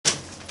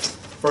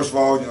First of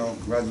all,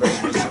 congratulations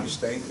to Mississippi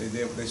State. They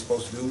did what they're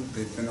supposed to do.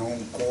 They've been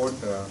on court.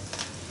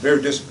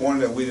 Very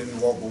disappointed that we didn't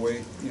walk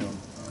away,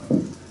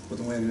 with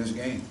the win in this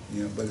game.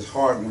 But it's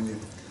hard when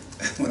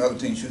when other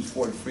teams shoot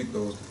 40 free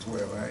throws to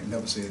 12. I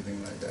never say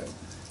anything like that.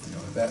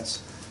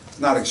 That's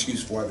not an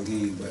excuse for the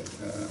game, but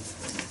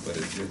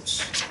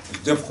it's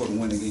difficult to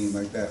win a game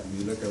like that when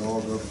you look at all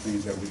the other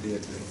things that we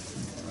did.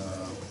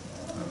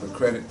 But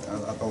credit,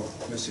 I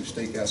thought Mississippi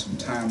State got some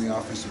timely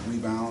offensive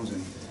rebounds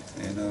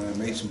and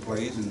made some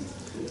plays, and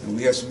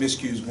we had some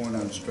miscues going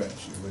down the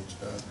stretch, which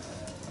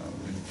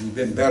we've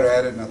been better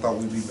at it, and I thought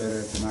we'd be better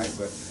at it tonight,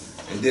 but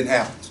it didn't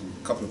happen. So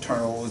a couple of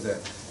turnovers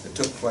that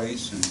took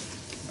place, and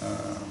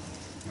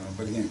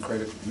but again,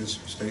 credit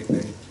Mississippi State.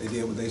 They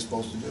did what they were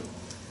supposed to do.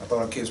 I thought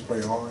our kids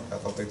played hard. I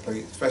thought they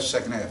played, especially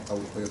second half. I thought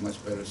we played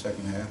much better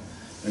second half.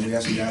 And we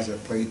had some guys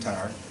that played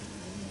tired.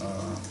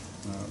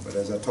 But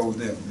as I told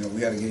them,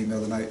 we had a game the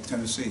other night,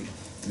 Tennessee,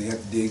 and they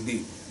had to dig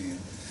deep.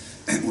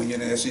 And when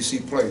you're in the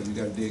SEC play, you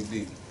got to dig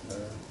deep.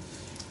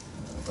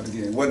 But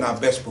again, it wasn't our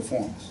best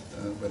performance,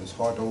 but it's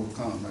hard to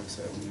overcome. Like I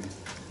said,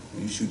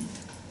 when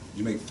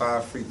you make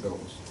 5 free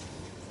throws,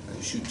 and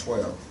you shoot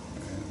 12.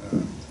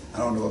 And, I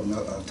don't know of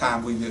a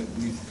time we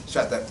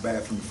shot that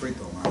bad from the free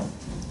throw line.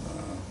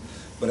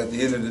 But at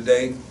the end of the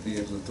day,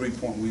 it was a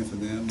 3-point win for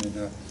them,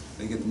 and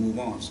they get to move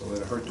on. So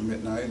it hurt them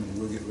at night, and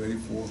we'll get ready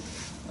for.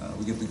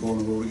 We get to go on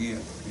the road again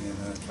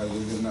and try to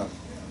get another.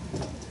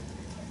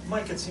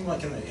 Mike, it seemed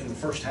like in the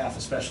first half,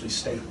 especially,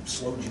 State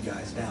slowed you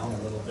guys down a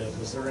little bit.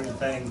 Was there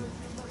anything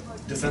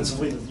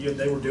defensively that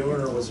they were doing,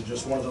 or was it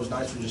just one of those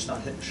nights where you're just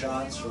not hitting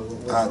shots? Or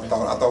I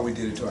thought we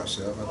did it to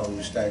ourselves. I thought we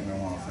were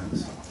stagnant on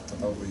offense. I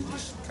thought we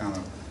just kind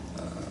of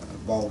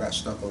ball got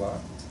stuck a lot.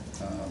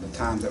 The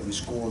times that we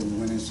scored, we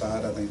went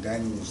inside. I think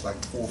Daniel was like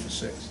 4 for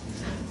 6.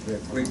 We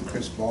had great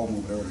crisp ball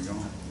movement early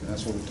on, and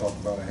that's what we talked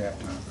about at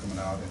halftime, coming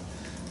out and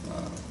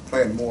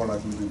playing more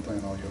like we've been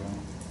playing all year long.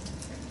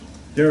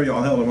 Daryl,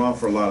 y'all held them off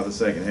for a lot of the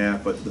second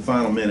half, but the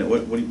final minute,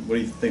 what do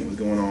you think was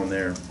going on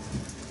there?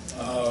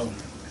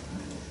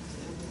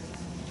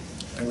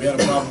 And we had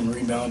a problem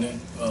rebounding.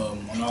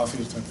 On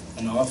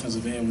the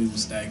offensive end, we were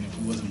stagnant.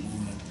 We wasn't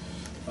moving.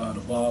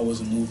 The ball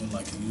wasn't moving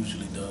like it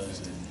usually does.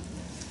 And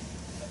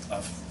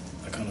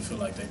I kind of feel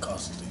like that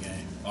cost us the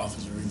game.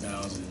 Offensive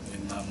rebounds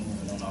and not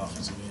moving on the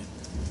offensive end.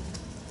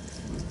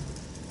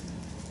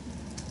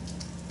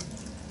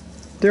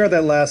 There,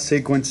 that last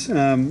sequence,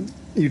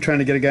 you trying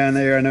to get a guy in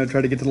there. I know,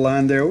 try to get to the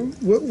line there.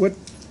 What,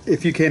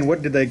 if you can,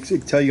 what did they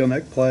tell you on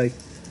that play?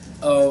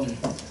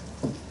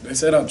 They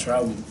said I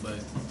traveled, but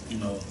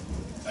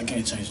I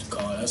can't change the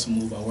call. That's a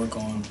move I work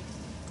on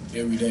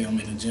every day. I'm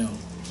in the gym,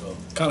 so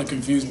it kind of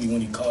confused me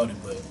when he called it,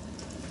 but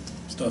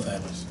stuff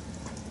happens.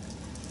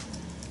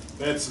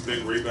 They had some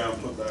big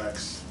rebound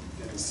putbacks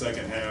in the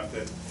second half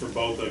that for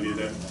both of you,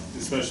 that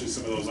especially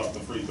some of those off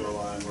the free throw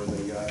line where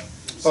they got.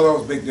 So that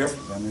was a big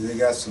difference. I mean, they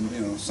got some,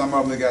 some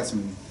of them they got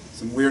some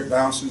weird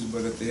bounces,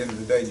 but at the end of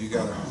the day, you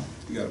gotta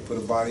put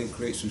a body and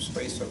create some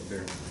space up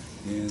there.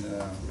 And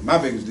my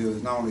biggest deal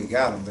is not only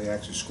got them, they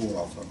actually scored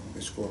off of them.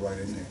 They scored right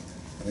in there.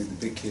 I think the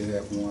big kid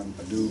had one,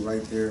 a dude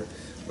right there,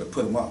 but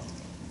put him up.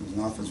 It was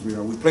an offensive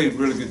rebound. We played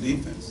really good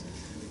defense,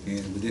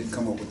 and we didn't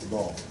come up with the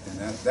ball, and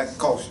that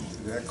costs you.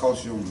 That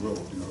costs you on the road.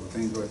 The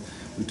things that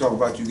we talk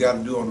about you got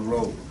to do on the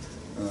road.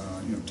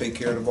 Take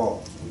care of the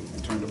ball.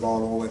 You turned the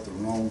ball over at the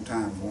wrong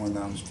time going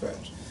down the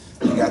stretch.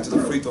 You got to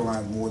the free throw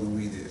line more than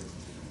we did,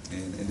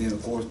 and then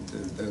of course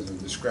there's a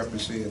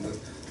discrepancy in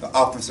the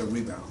offensive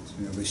rebounds.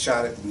 They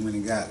shot it and went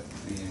and got it,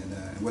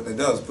 and what that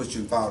does is put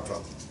you in foul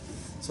trouble.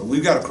 So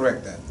we've got to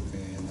correct that,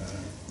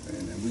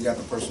 and we got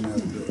the personnel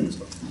to do it.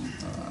 So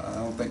I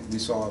don't think we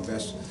saw our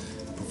best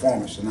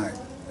performance tonight,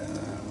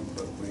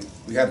 but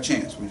we had a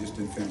chance. We just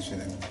didn't finish it.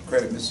 And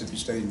credit Mississippi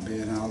State and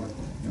Ben Howland.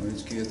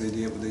 These kids, they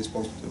did what they were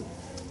supposed to do,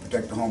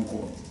 protect the home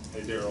court.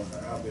 Hey Daryl,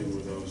 how big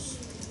were those?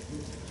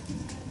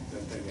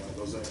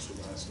 Those extra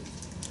baskets?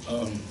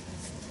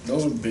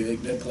 Those were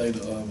big. They played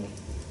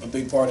a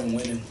big part in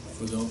winning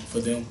for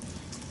them,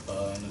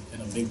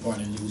 and a big part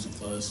in losing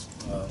for us.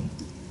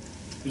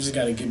 We just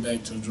got to get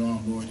back to the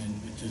drawing board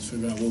and just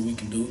figure out what we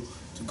can do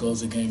to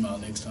close the game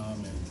out next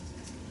time.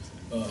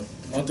 And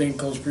one thing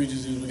Coach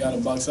preaches is we got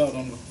to box out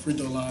on the free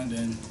throw line,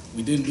 and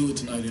we didn't do it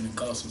tonight, and it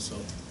cost us. So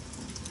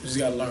we just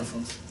got to learn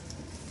from it.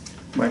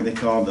 Mike, they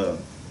called the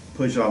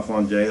push off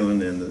on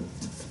Jalen and the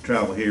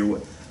travel here.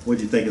 What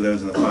do you think of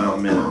those in the final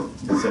minute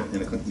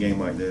in a game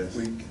like this?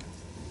 Weak.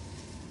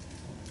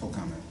 No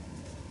comment.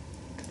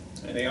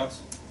 Anything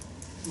else?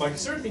 Mike,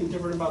 is there anything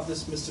different about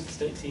this Mississippi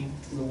State team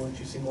from the ones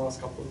you've seen the last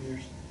couple of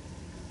years?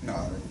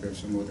 No, they're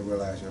similar to what they were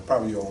last year.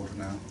 Probably older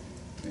now.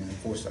 And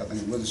of course, I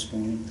think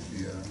Witherspoon,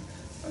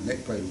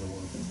 Nick played real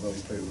well.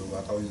 He played real well.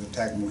 I thought he was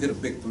attacking. Hit a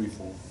big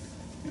 3-4.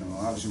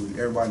 Obviously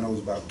everybody knows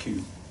about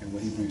Q and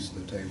what he brings to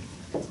the table.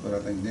 But I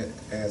think Nick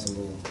adds a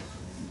little.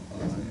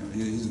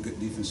 He's a good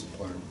defensive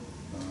player.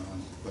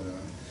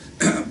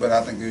 But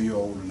I think they're a year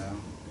older now.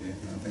 Yeah,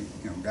 I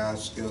think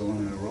guys still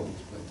learning the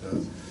ropes.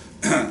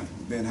 But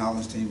Ben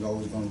Howland's team is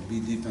always going to be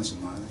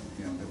defensive minded.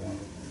 They want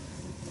to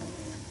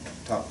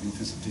top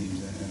defensive teams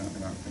in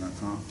our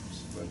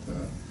conference.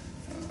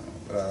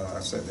 But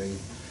I said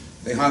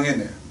they hung in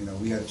there. You know,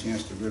 we had a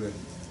chance to really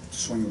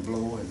swing a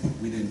blow,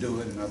 and we didn't do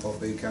it. And I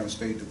thought they kind of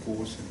stayed the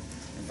course and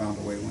found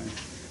a way to win.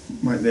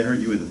 Mike, they hurt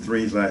you with the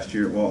threes last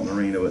year at Walton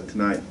Arena, but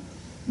tonight,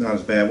 not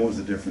as bad. What was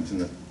the difference in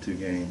the two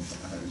games?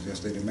 It's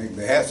just they didn't make.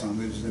 They had some,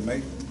 they just didn't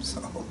make them. So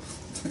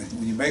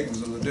when you make them,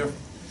 it's a little different.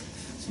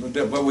 It's a little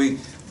different.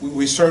 But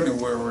we certainly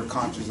were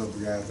conscious of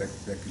the guys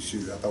that could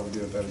shoot. I thought we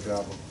did a better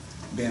job of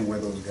being where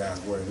those guys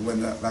were. It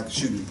wasn't like a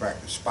shooting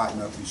practice,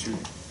 spotting up and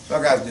shooting. So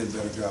our guys did a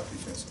better job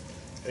defensively.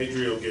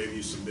 Adriel gave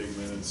you some big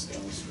minutes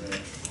down the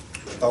stretch.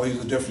 I thought he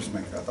was a difference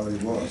maker. I thought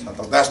he was. I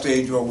thought that's the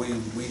Adriel we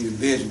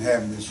envisioned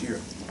having this year.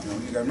 You know,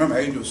 you got to remember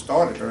Adriel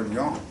started early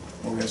on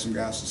when we had some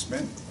guys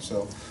suspended.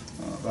 So,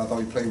 but I thought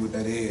he played with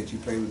that edge. He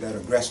played with that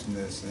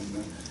aggressiveness,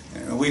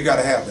 and we got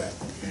to have that.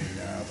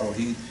 And I thought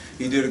he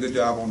did a good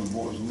job on the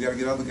boards. We got to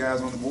get other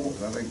guys on the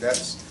boards. I think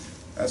that's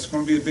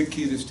going to be a big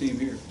key to this team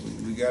here.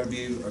 We got to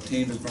be a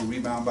team that's going to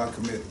rebound by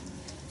committee.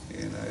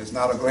 And it's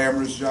not a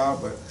glamorous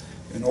job, but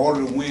in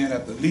order to win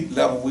at the elite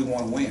level, we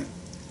want to win,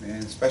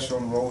 and especially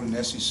on the road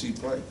in SEC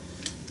play,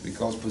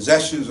 because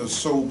possessions are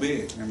so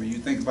big. I mean, you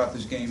think about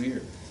this game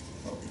here,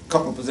 a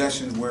couple of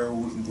possessions where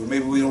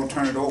maybe we don't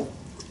turn it over,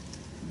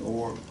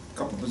 or a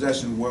couple of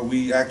possessions where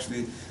we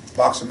actually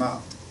box them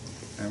out.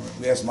 And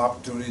we had some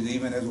opportunities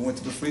even as we went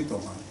to the free throw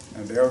line.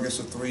 And Daryl gets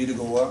a three to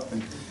go up,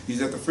 and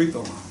he's at the free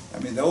throw line. I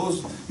mean,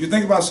 those, you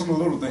think about some of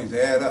the little things,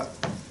 they add up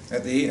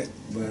at the end.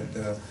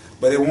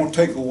 But it won't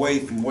take away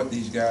from what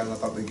these guys, I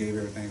thought they gave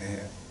everything they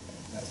had.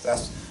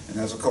 And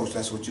as a coach,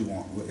 that's what you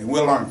want. And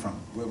we'll learn from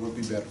it. We'll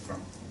be better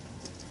from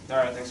it. All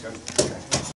right, thanks, guys.